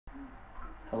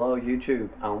Hello YouTube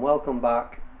and welcome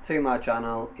back to my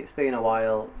channel. It's been a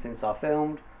while since I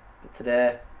filmed, but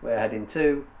today we're heading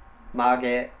to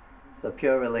Margate for the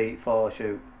Pure Elite photo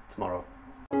shoot tomorrow.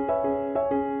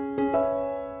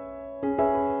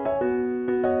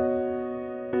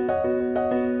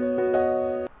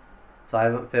 So I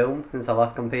haven't filmed since I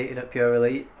last competed at Pure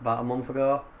Elite about a month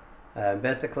ago.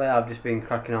 Basically I've just been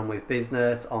cracking on with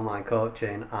business, online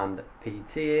coaching and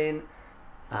PTing.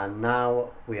 And now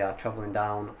we are travelling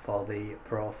down for the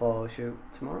pro photo shoot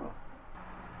tomorrow.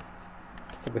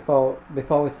 So before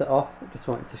we set off, I just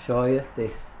wanted to show you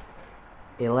this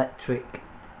electric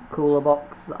cooler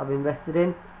box that I've invested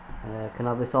in. Can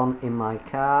have this on in my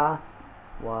car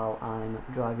while I'm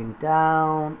driving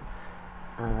down,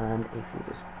 and if you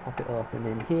just pop it open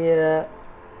in here,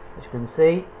 as you can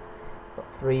see, got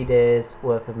 3 days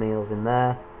worth of meals in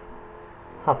there.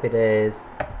 Happy days.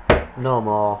 No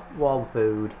more warm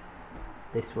food.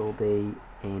 This will be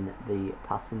in the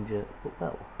passenger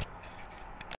footwell.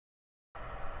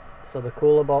 So the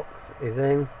cooler box is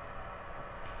in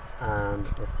and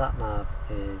the sat nav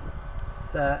is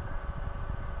set.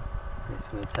 And it's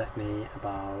going to take me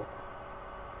about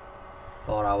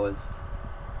 4 hours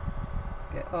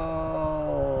to get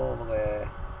all the way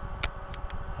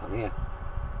down here.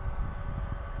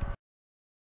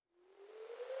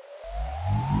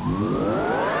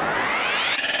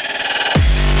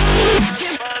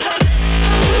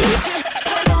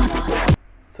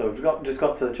 So we've just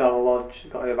got to the travel lodge,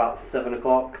 got here about 7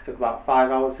 o'clock, took about 5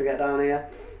 hours to get down here.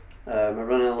 We're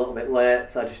running a little bit late,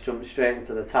 so I just jumped straight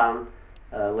into the tan.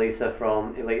 Lisa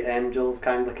from Elite Angels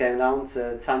kindly came down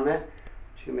to tan me.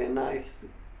 She's going to be a nice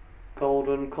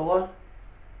golden colour.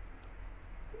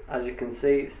 As you can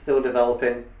see, it's still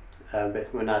developing, but it's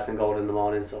going to be nice and golden in the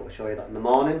morning, so we'll show you that in the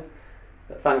morning.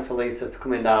 But thanks for Lisa to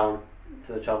coming down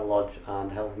to the travel lodge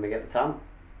and helping me get the tan.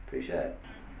 Appreciate it.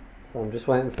 So I'm just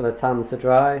waiting for the tan to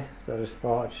dry, so I just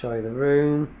thought I'd show you the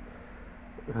room.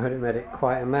 I heard it made it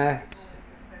quite a mess.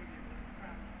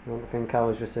 I don't think I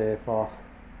was just here for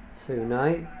 2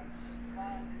 nights.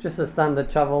 Just a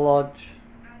standard travel lodge,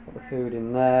 got the food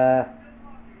in there.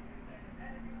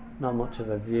 Not much of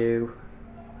a view,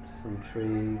 some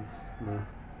trees, a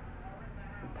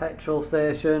petrol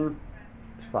station.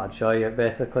 Just thought I'd show you it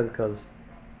basically because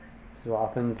this is what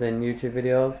happens in YouTube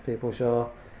videos, people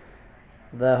show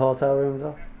their hotel rooms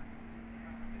off.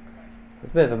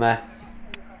 It's a bit of a mess.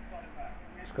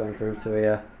 Just going through to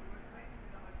here.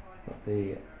 Got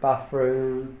the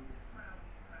bathroom,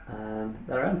 and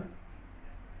they're in.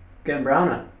 Getting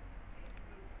browner.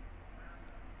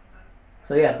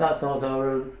 So yeah, that's the hotel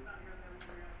room.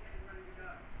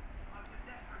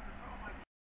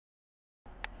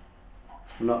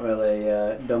 So I've not really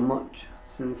done much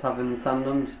since having the tan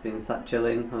done. Just been sat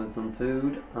chilling, having some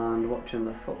food and watching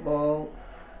the football.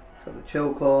 Got the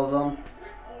chill clothes on,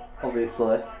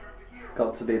 obviously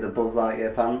got to be the Buzz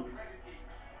Lightyear pants,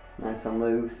 nice and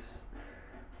loose.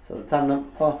 So the tan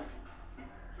up off,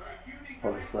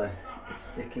 obviously it's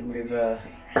sticking with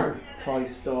Toy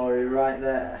Story right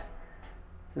there.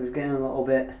 So it's getting a little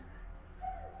bit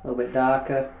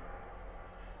darker.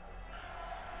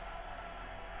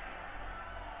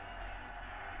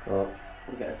 But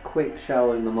we'll get a quick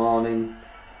shower in the morning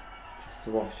just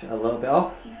to wash a little bit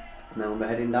off. And then we'll be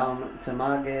heading down to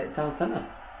Margate town centre.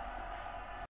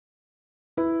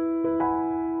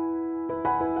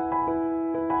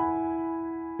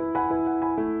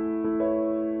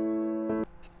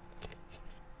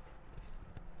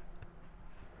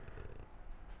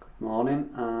 Good morning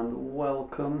and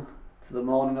welcome to the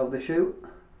morning of the shoot.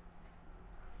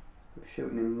 We're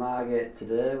shooting in Margate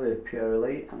today with Pure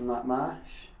Elite and Matt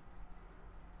Marsh.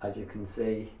 As you can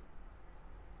see,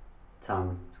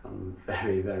 tan. It's gone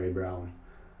very, very brown.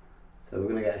 So we're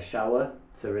going to get a shower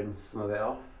to rinse some of it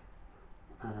off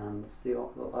and see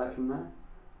what it looks like from there.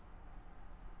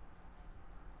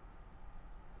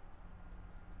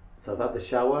 So I've had the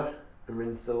shower and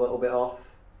rinsed a little bit off,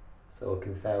 so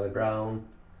looking fairly brown.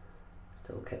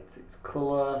 Still kept its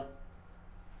colour,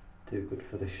 do good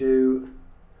for the shoot.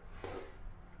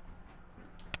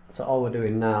 So all we're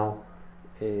doing now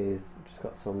is just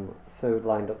got some food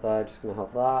lined up there, just going to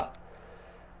have that.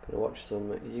 Gonna watch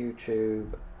some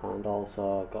YouTube and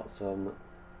also got some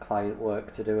client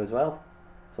work to do as well.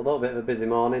 So a little bit of a busy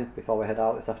morning before we head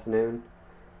out this afternoon.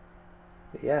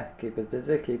 But yeah, keep us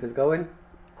busy, keep us going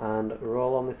and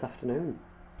roll on this afternoon.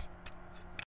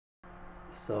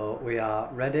 So we are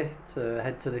ready to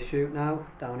head to the shoot now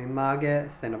down in Margate.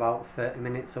 It's in about 30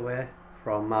 minutes away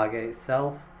from Margate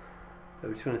itself.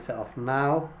 We're just going to set off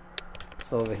now.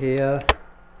 So over here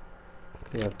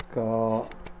we have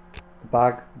got the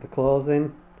bag with the clothes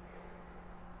in.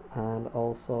 and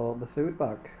also the food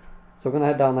bag. So we're going to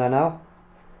head down there now.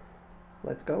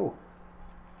 Let's go.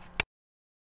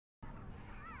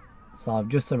 So I've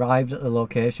just arrived at the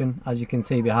location. As you can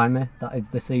see behind me, that is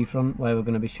the seafront where we're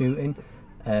going to be shooting.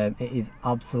 It is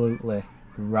absolutely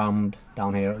rammed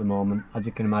down here at the moment. As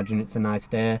you can imagine, it's a nice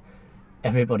day.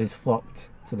 Everybody's flocked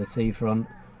to the seafront.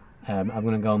 I'm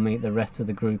going to go and meet the rest of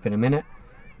the group in a minute.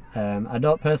 I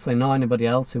don't personally know anybody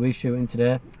else who is shooting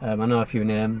today. I know a few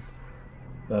names,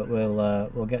 but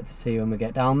we'll get to see when we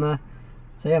get down there.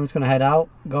 So yeah, I'm just going to head out,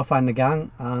 go find the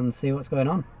gang and see what's going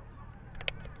on.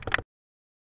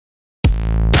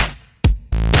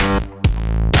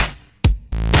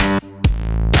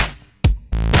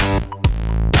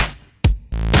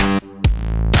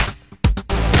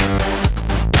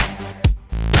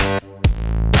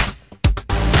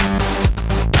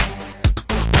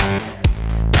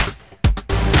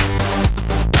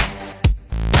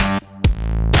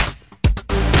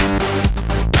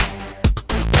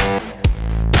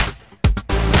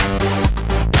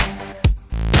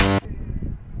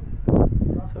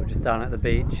 So we're just down at the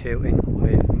beach shooting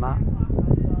with Matt.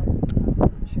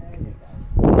 As you can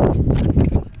see,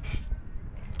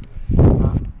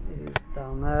 Matt is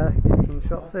down there getting some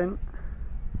shots in.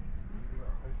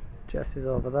 Jess is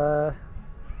over there.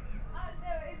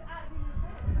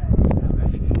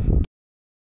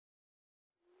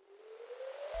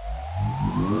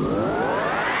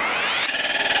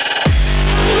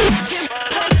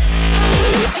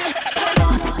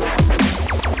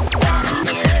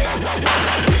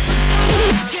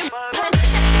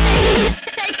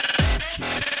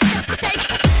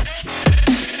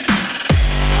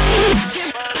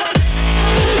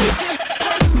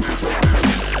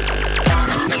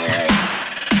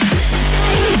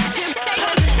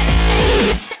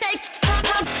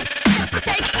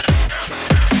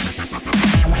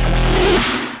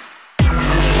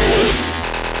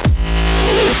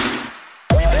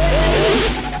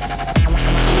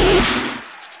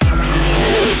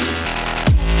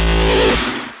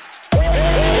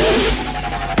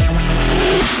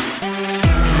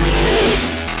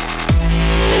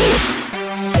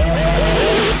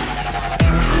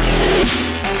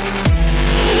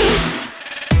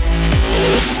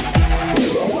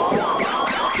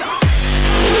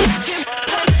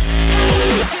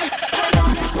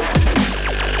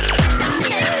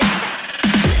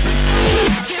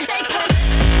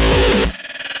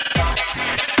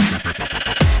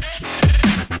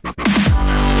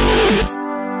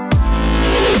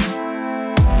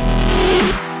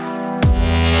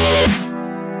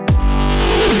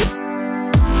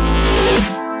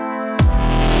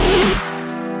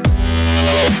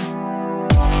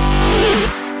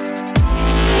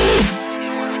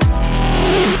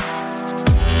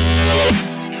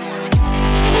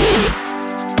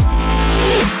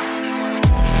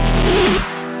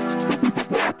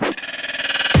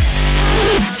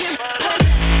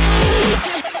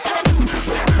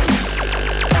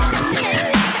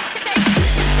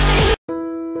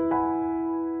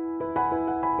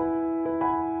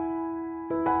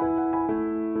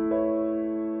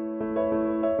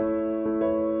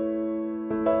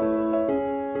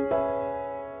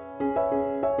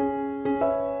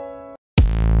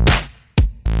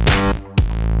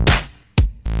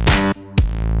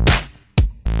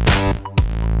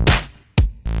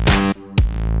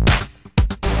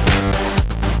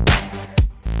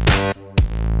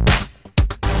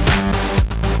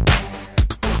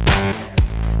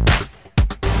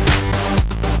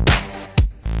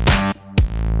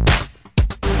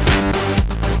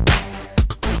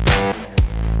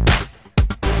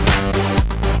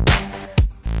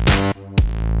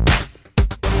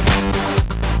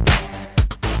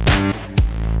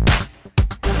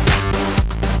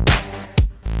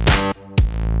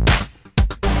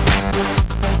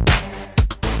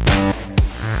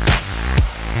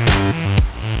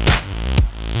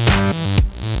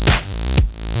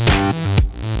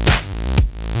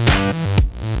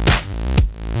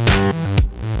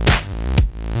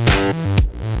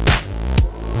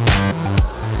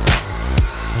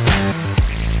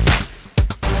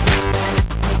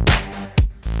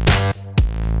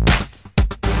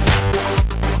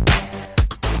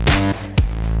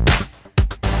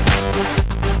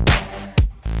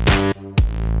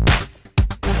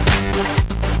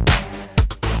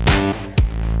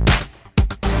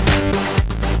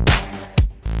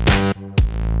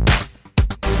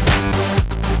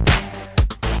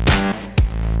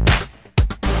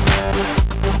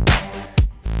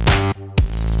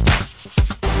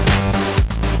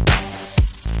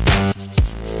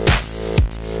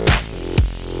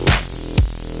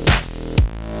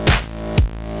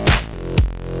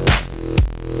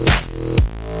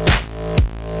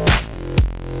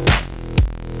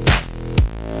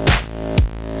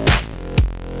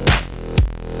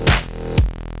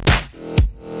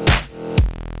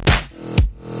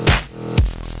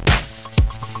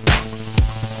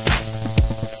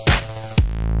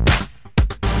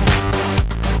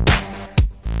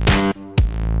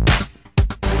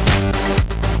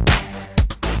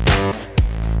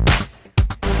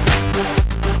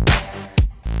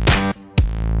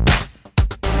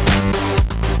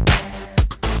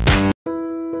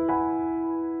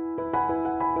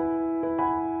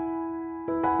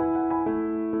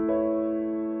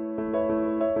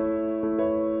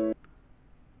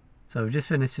 So we've just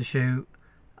finished the shoot.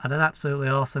 Had an absolutely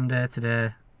awesome day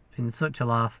today. Been such a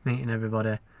laugh meeting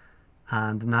everybody.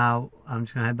 And now I'm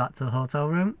just going to head back to the hotel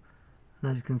room. And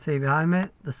as you can see behind me,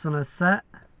 the sun has set.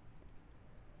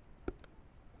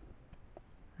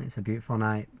 It's a beautiful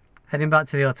night. Heading back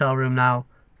to the hotel room now,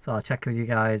 so I'll check with you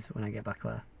guys when I get back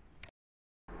there.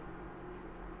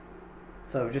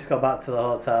 So we've just got back to the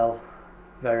hotel.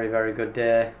 Very, very good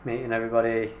day meeting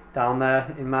everybody down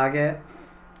there in Margate.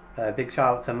 Big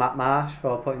shout out to Matt Marsh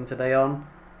for putting today on,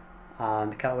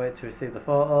 and can't wait to receive the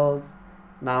photos.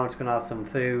 Now I'm just going to have some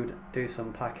food, do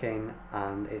some packing,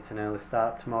 and it's an early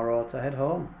start tomorrow to head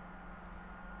home.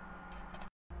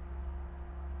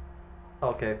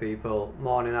 Okay people,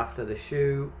 morning after the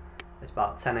shoot. It's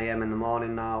about 10 AM in the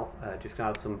morning now. Just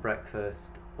going to have some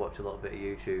breakfast, watch a little bit of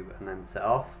YouTube and then set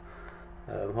off.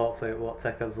 Hopefully it won't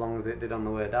take as long as it did on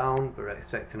the way down, but we're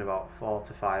expecting about 4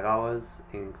 to 5 hours,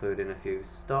 including a few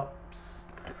stops.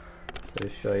 So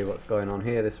just show you what's going on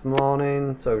here this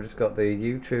morning. So we've just got the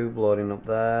YouTube loading up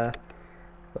there,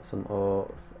 got some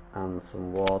oats and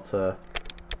some water,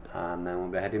 and then we'll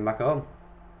be heading back home.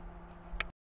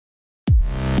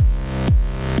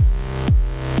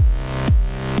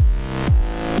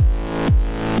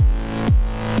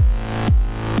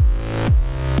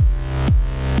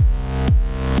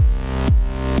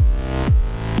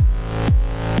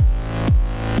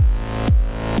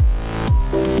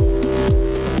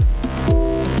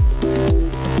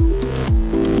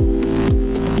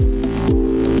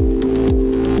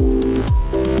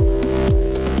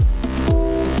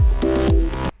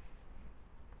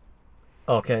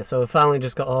 Okay, so we finally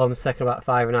just got home. It's taken about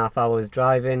 5.5 hours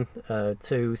driving,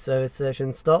 2 service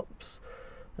station stops.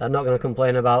 I'm not going to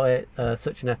complain about it.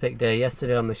 Such an epic day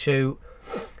yesterday on the shoot.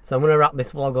 So I'm going to wrap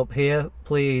this vlog up here.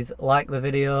 Please like the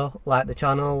video, like the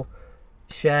channel,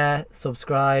 share,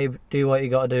 subscribe, do what you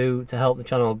got to do to help the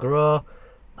channel grow,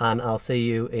 and I'll see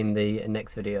you in the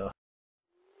next video.